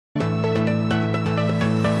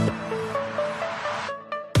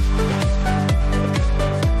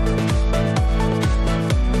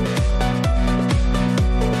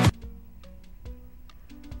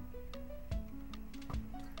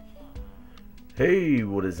Hey,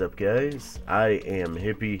 what is up guys? I am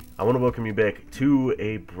Hippie. I want to welcome you back to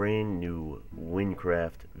a brand new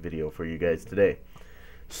Wynncraft video for you guys today.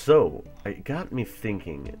 So, it got me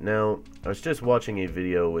thinking. Now, I was just watching a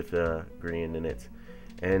video with Green in it,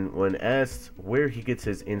 and when asked where he gets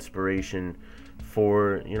his inspiration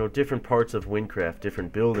for, different parts of Wynncraft,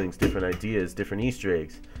 different buildings, different ideas, different Easter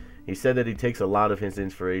eggs, he said that he takes a lot of his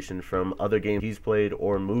inspiration from other games he's played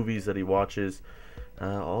or movies that he watches,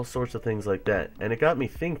 all sorts of things like that. And it got me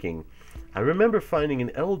thinking. I remember finding an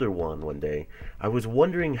Elder Wand one day. I was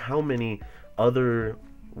wondering how many other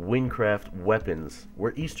Wynncraft weapons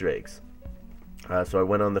were Easter eggs. So I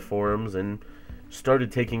went on the forums and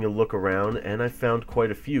started taking a look around, and I found quite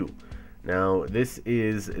a few. Now, this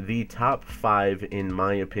is the top 5 in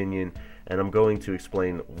my opinion, and I'm going to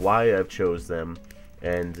explain why I've chose them,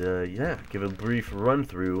 and yeah, give a brief run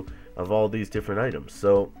through of all these different items.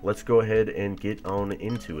 So let's go ahead and get on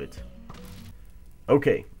into it.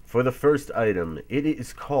 Okay, for the first item, it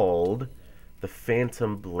is called the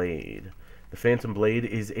Phantom Blade. The Phantom Blade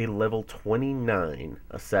is a level 29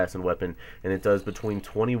 assassin weapon, and it does between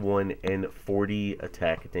 21 and 40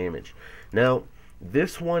 attack damage. Now,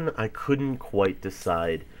 this one I couldn't quite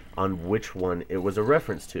decide on which one it was a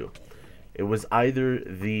reference to. It was either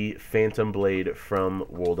the Phantom Blade from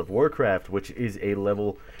World of Warcraft, which is a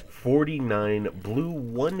level 49 blue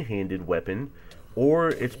one-handed weapon, or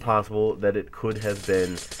it's possible that it could have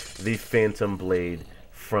been the Phantom Blade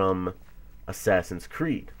from Assassin's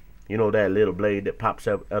Creed. You know, that little blade that pops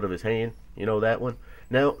out of his hand? You know that one?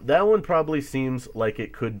 Now, that one probably seems like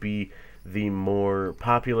it could be the more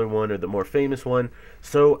popular one or the more famous one,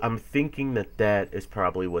 so I'm thinking that that is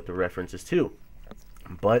probably what the reference is to.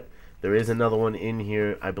 But there is another one in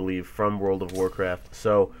here, I believe, from World of Warcraft.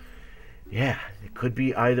 So, yeah, it could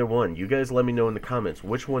be either one. You guys let me know in the comments,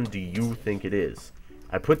 which one do you think it is?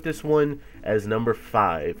 I put this one as number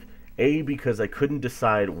 5. A, because I couldn't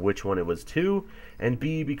decide which one it was to, and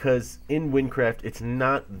B, because in Wynncraft, it's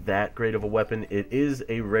not that great of a weapon. It is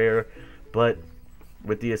a rare, but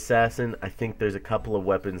with the Assassin, I think there's a couple of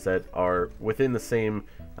weapons that are within the same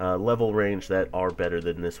level range that are better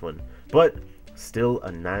than this one. But still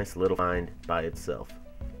a nice little find by itself.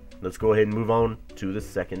 Let's go ahead and move on to the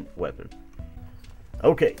second weapon.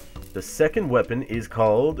 Okay, the second weapon is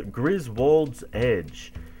called Griswold's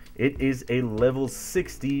Edge. It is a level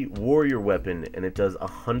 60 warrior weapon, and it does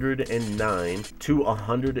 109 to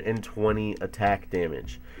 120 attack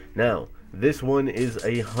damage. Now, this one is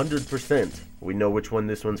 100%. We know which one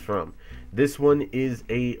this one's from. This one is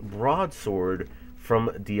a broadsword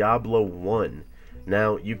from Diablo 1.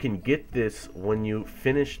 Now, you can get this when you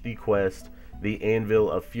finish the quest, the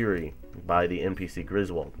Anvil of Fury, by the NPC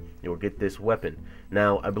Griswold. You will get this weapon.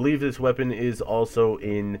 Now, I believe this weapon is also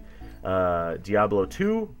in Diablo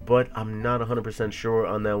 2, but I'm not 100% sure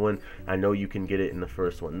on that one. I know you can get it in the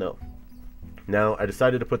first one, though. Now, I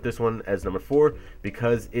decided to put this one as number 4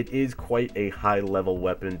 because it is quite a high-level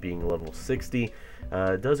weapon, being level 60.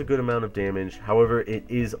 It does a good amount of damage. However, it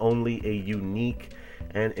is only a unique,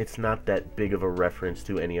 and it's not that big of a reference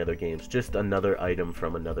to any other games, just another item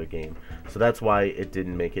from another game. So that's why it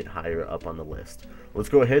didn't make it higher up on the list. Let's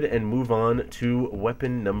go ahead and move on to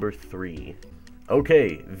weapon number 3.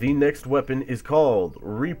 Okay, the next weapon is called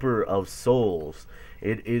Reaper of Souls.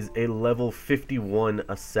 It is a level 51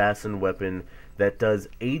 assassin weapon that does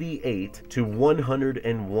 88 to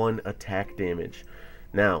 101 attack damage.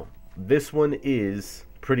 Now, this one is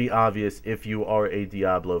pretty obvious if you are a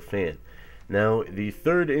Diablo fan. Now, the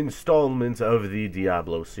third installment of the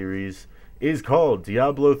Diablo series is called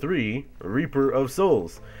Diablo 3 Reaper of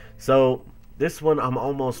Souls. So, this one I'm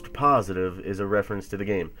almost positive is a reference to the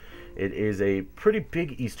game. It is a pretty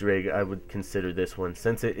big Easter egg, I would consider this one,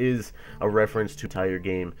 since it is a reference to the entire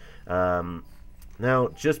game. Now,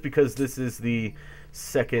 just because this is the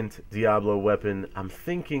second Diablo weapon, I'm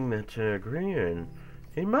thinking that Grian,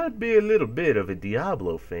 he might be a little bit of a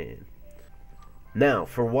Diablo fan. Now,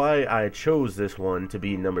 for why I chose this one to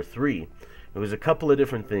be number 3, it was a couple of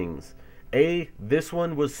different things. A, this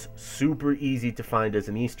one was super easy to find as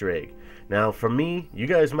an Easter egg. Now, for me, you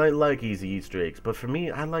guys might like easy Easter eggs, but for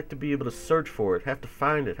me, I like to be able to search for it, have to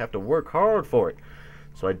find it, have to work hard for it.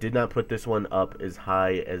 So I did not put this one up as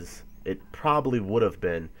high as it probably would have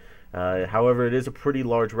been. However, it is a pretty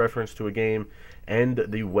large reference to a game, and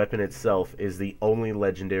the weapon itself is the only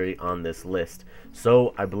legendary on this list.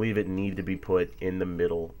 So I believe it needed to be put in the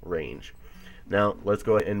middle range. Now, let's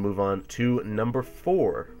go ahead and move on to number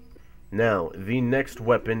 4. Now, the next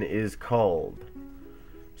weapon is called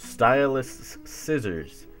Stylus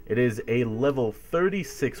Scissors. It is a level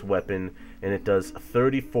 36 weapon, and it does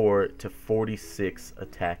 34 to 46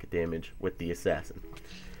 attack damage with the assassin.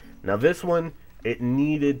 Now this one, it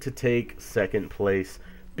needed to take second place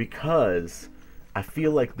because I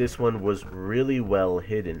feel like this one was really well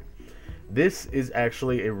hidden. This is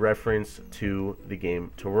actually a reference to the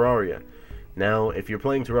game Terraria. Now, if you're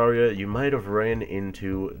playing Terraria, you might have ran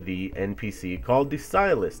into the NPC called the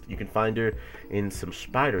Stylist. You can find her in some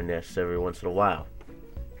spider nests every once in a while.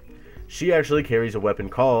 She actually carries a weapon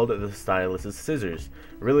called the Stylist's Scissors.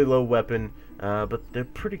 Really low weapon, but they're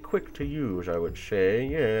pretty quick to use, I would say,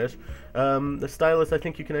 yes. The Stylist, I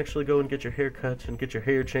think you can actually go and get your hair cut and get your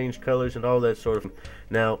hair changed colors and all that sort of.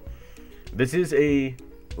 Now, this is a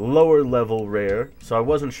lower level rare, so I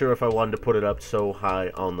wasn't sure if I wanted to put it up so high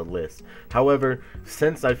on the list. However,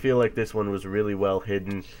 since I feel like this one was really well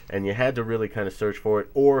hidden and you had to really kind of search for it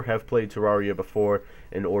or have played Terraria before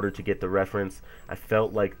in order to get the reference, I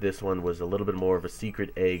felt like this one was a little bit more of a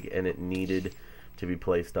secret egg and it needed to be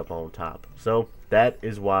placed up on top. So that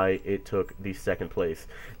is why it took the second place.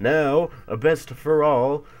 Now, a best for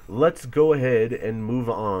all, let's go ahead and move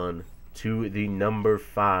on to the number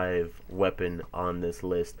 5 weapon on this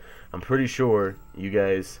list. I'm pretty sure you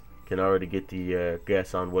guys can already get the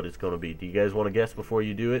guess on what it's going to be. Do you guys want to guess before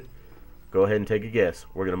you do it? Go ahead and take a guess.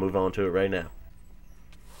 We're going to move on to it right now.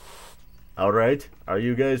 Alright, are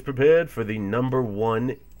you guys prepared for the number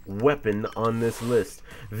 1 weapon on this list?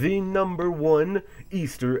 The number 1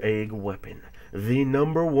 Easter egg weapon. The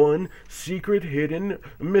number 1 secret hidden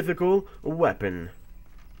mythical weapon.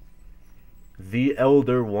 The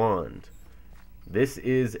Elder Wand. This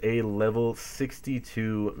is a level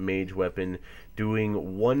 62 mage weapon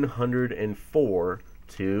doing 104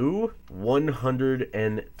 to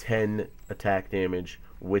 110 attack damage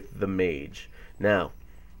with the mage. Now,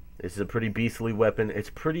 this is a pretty beastly weapon.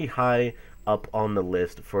 It's pretty high up on the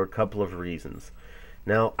list for a couple of reasons.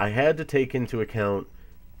 Now, I had to take into account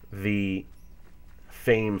the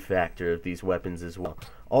fame factor of these weapons as well.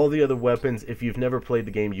 All the other weapons, if you've never played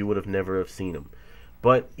the game, you would have never have seen them.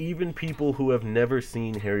 But even people who have never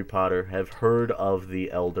seen Harry Potter have heard of the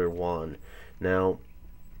Elder Wand. Now,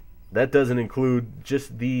 that doesn't include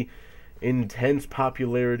just the intense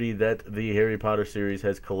popularity that the Harry Potter series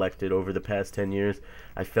has collected over the past 10 years.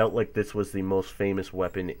 I felt like this was the most famous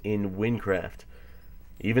weapon in Wynncraft.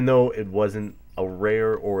 Even though it wasn't a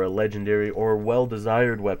rare or a legendary or a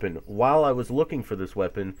well-desired weapon, while I was looking for this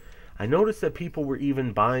weapon, I noticed that people were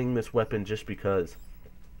even buying this weapon just because.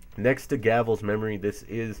 Next to Gavel's Memory, this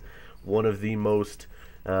is one of the most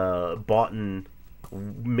bought-in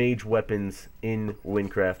mage weapons in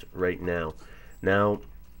Wynncraft right now. Now,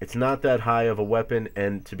 it's not that high of a weapon,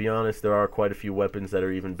 and to be honest, there are quite a few weapons that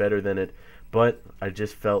are even better than it, but I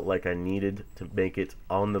just felt like I needed to make it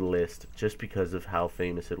on the list just because of how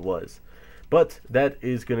famous it was. But that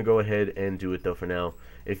is going to go ahead and do it though for now.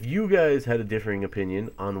 If you guys had a differing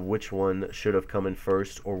opinion on which one should have come in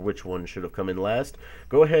first or which one should have come in last,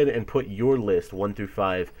 go ahead and put your list 1 through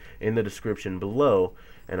 5 in the description below,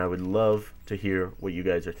 and I would love to hear what you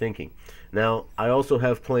guys are thinking. Now, I also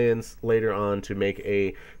have plans later on to make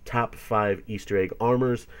a top 5 Easter egg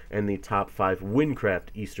armors and the top 5 Wynncraft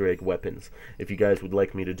Easter egg weapons. If you guys would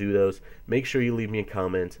like me to do those, make sure you leave me a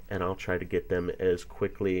comment and I'll try to get them as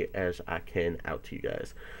quickly as I can out to you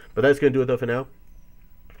guys. But that's going to do it though for now.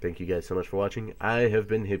 Thank you guys so much for watching. I have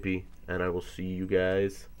been Hippie, and I will see you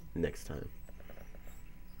guys next time.